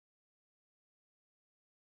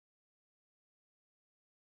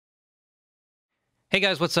Hey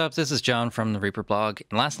guys, what's up? This is John from the Reaper blog.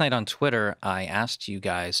 And last night on Twitter, I asked you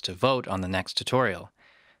guys to vote on the next tutorial.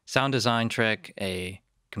 Sound design trick, a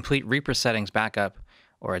complete Reaper settings backup,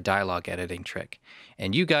 or a dialogue editing trick.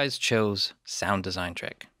 And you guys chose sound design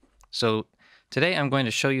trick. So today I'm going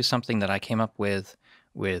to show you something that I came up with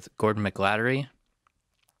Gordon McGladdery.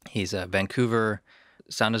 He's a Vancouver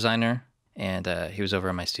sound designer, and he was over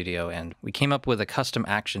in my studio, and we came up with a custom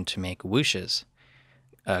action to make whooshes.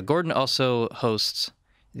 Gordon also hosts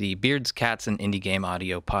the Beards, Cats, and Indie Game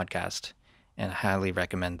Audio podcast, and I highly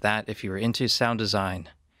recommend that if you are into sound design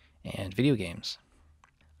and video games.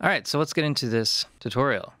 All right, so let's get into this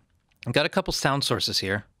tutorial. I've got a couple sound sources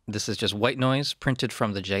here. This is just white noise printed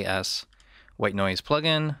from the JS white noise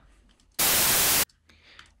plugin,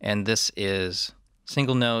 and this is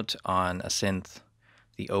single note on a synth,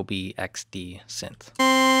 the OBXD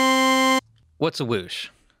synth. What's a whoosh?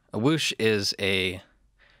 A whoosh is a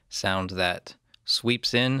sound that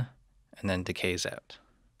sweeps in and then decays out.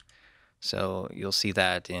 So you'll see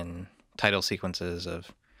that in title sequences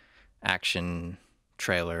of action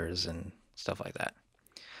trailers and stuff like that.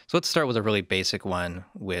 So let's start with a really basic one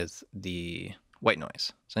with the white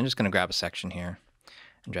noise. So I'm just going to grab a section here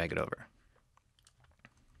and drag it over.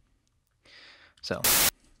 So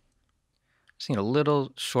just need a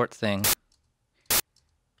little short thing.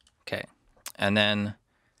 Okay, and then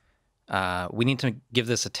we need to give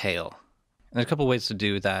this a tail. And there's a couple ways to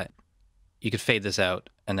do that. You could fade this out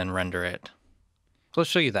and then render it. So let's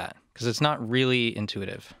show you that, because it's not really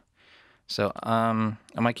intuitive. So on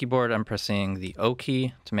my keyboard, I'm pressing the O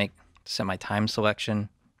key to set my time selection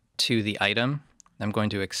to the item. I'm going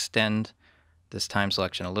to extend this time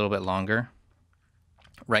selection a little bit longer.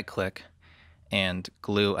 Right-click and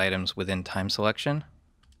glue items within time selection.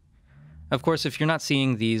 Of course, if you're not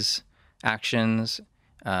seeing these actions,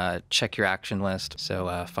 check your action list.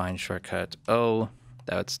 So find shortcut O,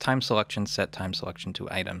 that's time selection, set time selection to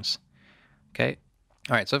items. Okay.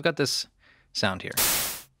 All right, so I've got this sound here,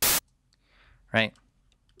 right?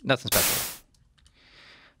 Nothing special.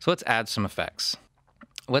 So let's add some effects.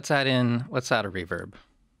 Let's add a reverb.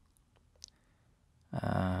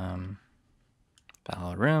 Ballad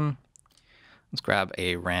room. Let's grab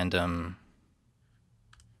a random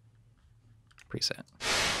preset.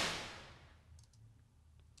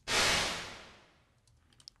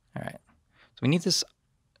 All right, so we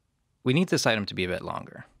need this item to be a bit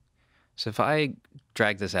longer. So if I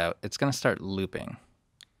drag this out, it's going to start looping,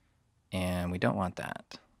 and we don't want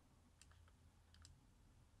that.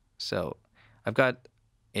 So I've got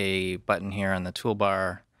a button here on the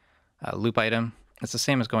toolbar, loop item. It's the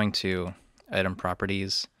same as going to item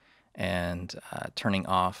properties and turning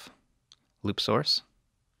off loop source.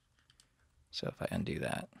 So if I undo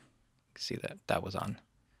that, you can see that that was on.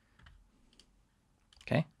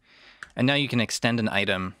 Okay. And now you can extend an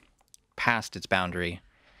item past its boundary,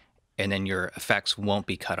 and then your effects won't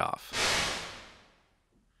be cut off.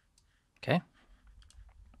 Okay.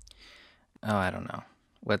 Oh, I don't know.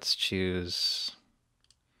 Let's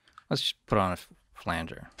put on a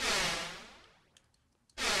flanger.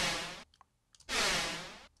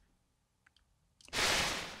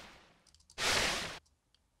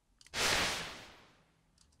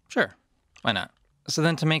 Sure, why not? So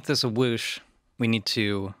then to make this a whoosh, we need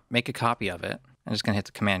to make a copy of it. I'm just going to hit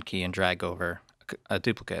the Command key and drag over a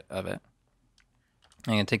duplicate of it.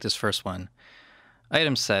 I'm going to take this first one,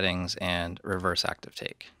 item settings, and reverse active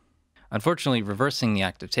take. Unfortunately, reversing the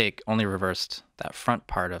active take only reversed that front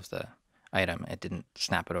part of the item. It didn't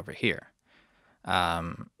snap it over here.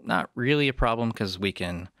 Not really a problem, because we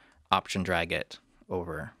can option drag it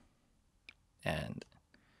over. And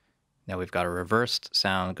now we've got a reversed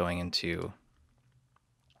sound going into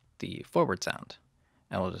the forward sound.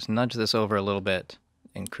 And we'll just nudge this over a little bit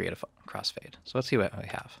and create a crossfade. So let's see what we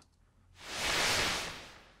have.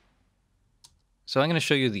 So I'm going to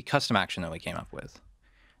show you the custom action that we came up with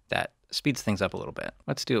that speeds things up a little bit.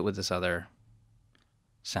 Let's do it with this other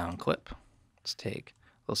sound clip. Let's take a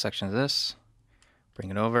little section of this,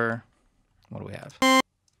 bring it over. What do we have?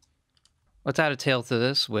 Let's add a tail to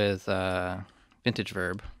this with vintage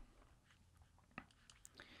verb.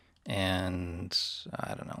 And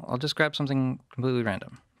I don't know, I'll just grab something completely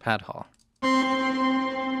random. Pad hall.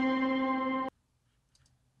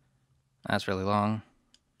 That's really long.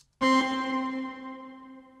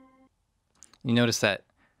 You notice that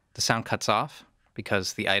the sound cuts off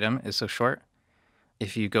because the item is so short.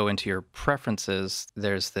 If you go into your preferences,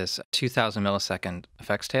 there's this 2000 millisecond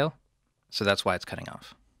effects tail. So that's why it's cutting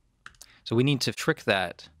off. So we need to trick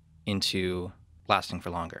that into lasting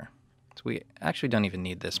for longer. So we actually don't even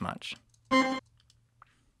need this much. I'm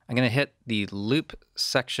going to hit the loop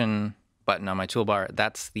section button on my toolbar,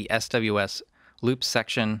 that's the SWS loop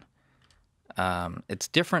section. It's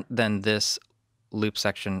different than this loop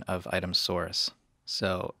section of item source.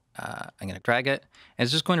 So I'm going to drag it, and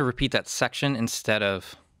it's just going to repeat that section instead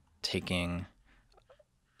of taking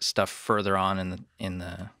stuff further on in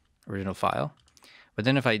the original file. But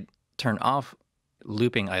then if I turn off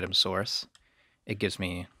looping item source, it gives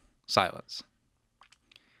me silence.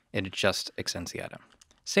 It just extends the item.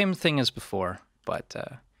 Same thing as before, but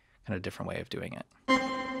kind of a different way of doing it.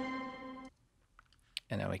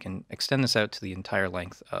 And now we can extend this out to the entire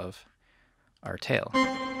length of our tail.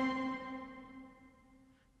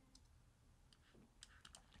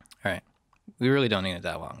 All right, we really don't need it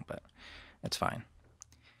that long, but it's fine.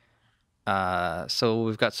 So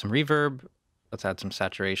we've got some reverb. Let's add some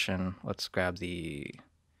saturation. Let's grab the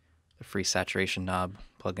free saturation knob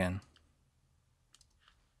plugin.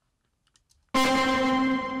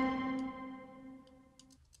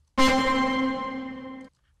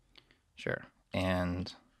 Sure,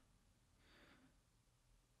 and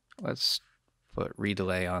let's put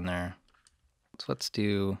redelay on there. So let's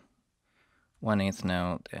do 1/8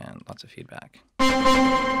 note and lots of feedback.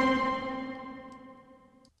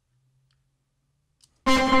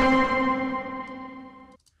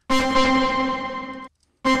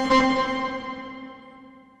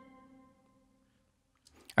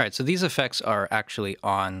 All right, so these effects are actually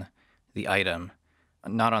on the item,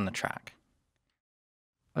 not on the track.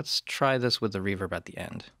 Let's try this with the reverb at the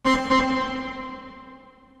end.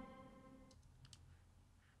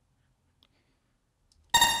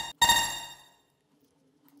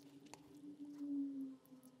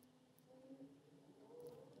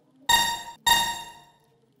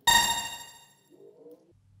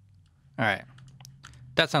 All right,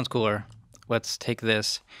 that sounds cooler. Let's take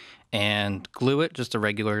this and glue it, just a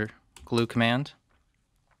regular glue command.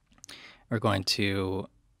 We're going to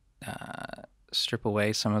strip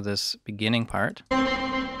away some of this beginning part.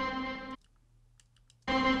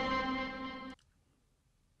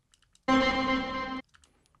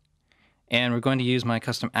 And we're going to use my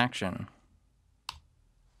custom action,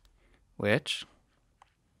 which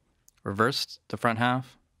reversed the front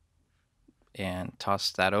half and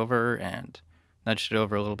tossed that over and nudged it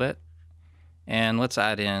over a little bit. And let's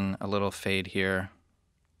add in a little fade here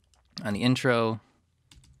on the intro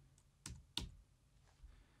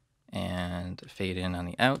and fade in on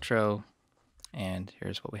the outro. And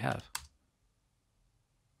here's what we have.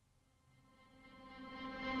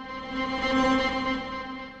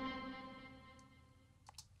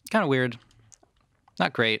 Kind of weird,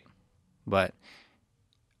 not great, but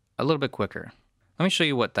a little bit quicker. Let me show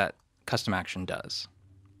you what that custom action does.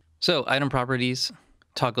 So item properties,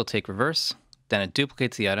 toggle take reverse, then it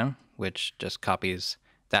duplicates the item, which just copies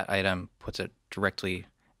that item, puts it directly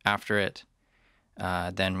after it.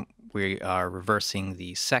 Then we are reversing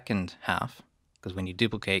the second half, because when you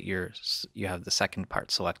duplicate, you have the second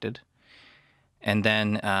part selected. And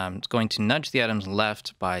then it's going to nudge the items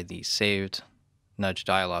left by the saved nudge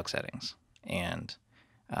dialog settings. And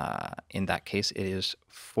in that case, it is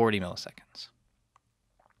 40 milliseconds.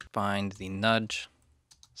 Find the nudge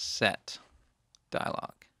set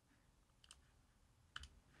dialog.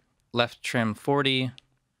 Left trim 40,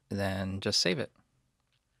 then just save it.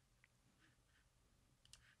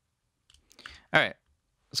 All right,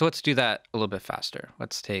 so let's do that a little bit faster.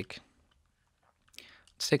 Let's take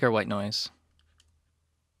our white noise,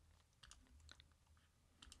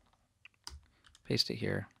 paste it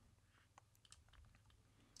here.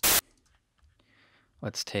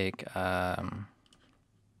 Let's take,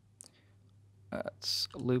 let's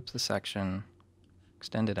loop the section,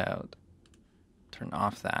 extend it out, turn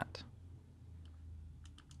off that.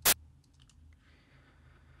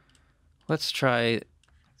 Let's try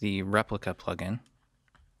the replica plugin.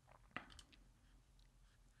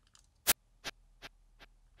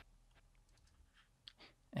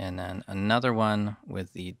 And then another one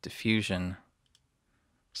with the diffusion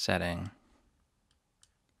setting.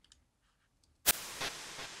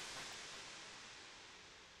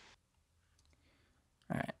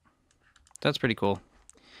 All right, that's pretty cool.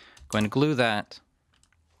 Going to glue that,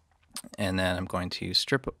 and then I'm going to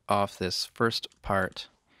strip off this first part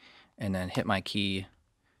and then hit my key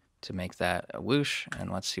to make that a whoosh,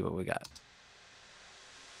 and let's see what we got.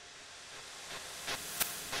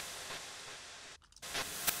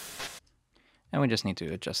 And we just need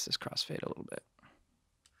to adjust this crossfade a little bit.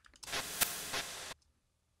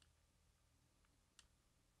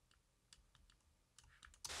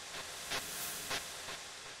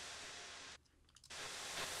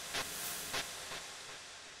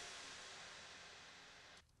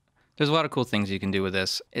 There's a lot of cool things you can do with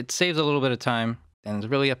this. It saves a little bit of time. And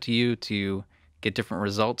it's really up to you to get different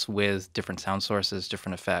results with different sound sources,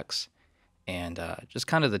 different effects, and just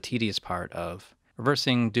kind of the tedious part of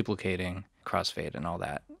reversing, duplicating, crossfade, and all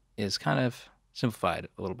that is kind of simplified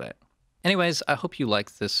a little bit. Anyways, I hope you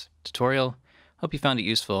liked this tutorial. Hope you found it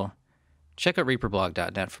useful. Check out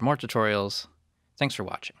reaperblog.net for more tutorials. Thanks for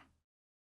watching.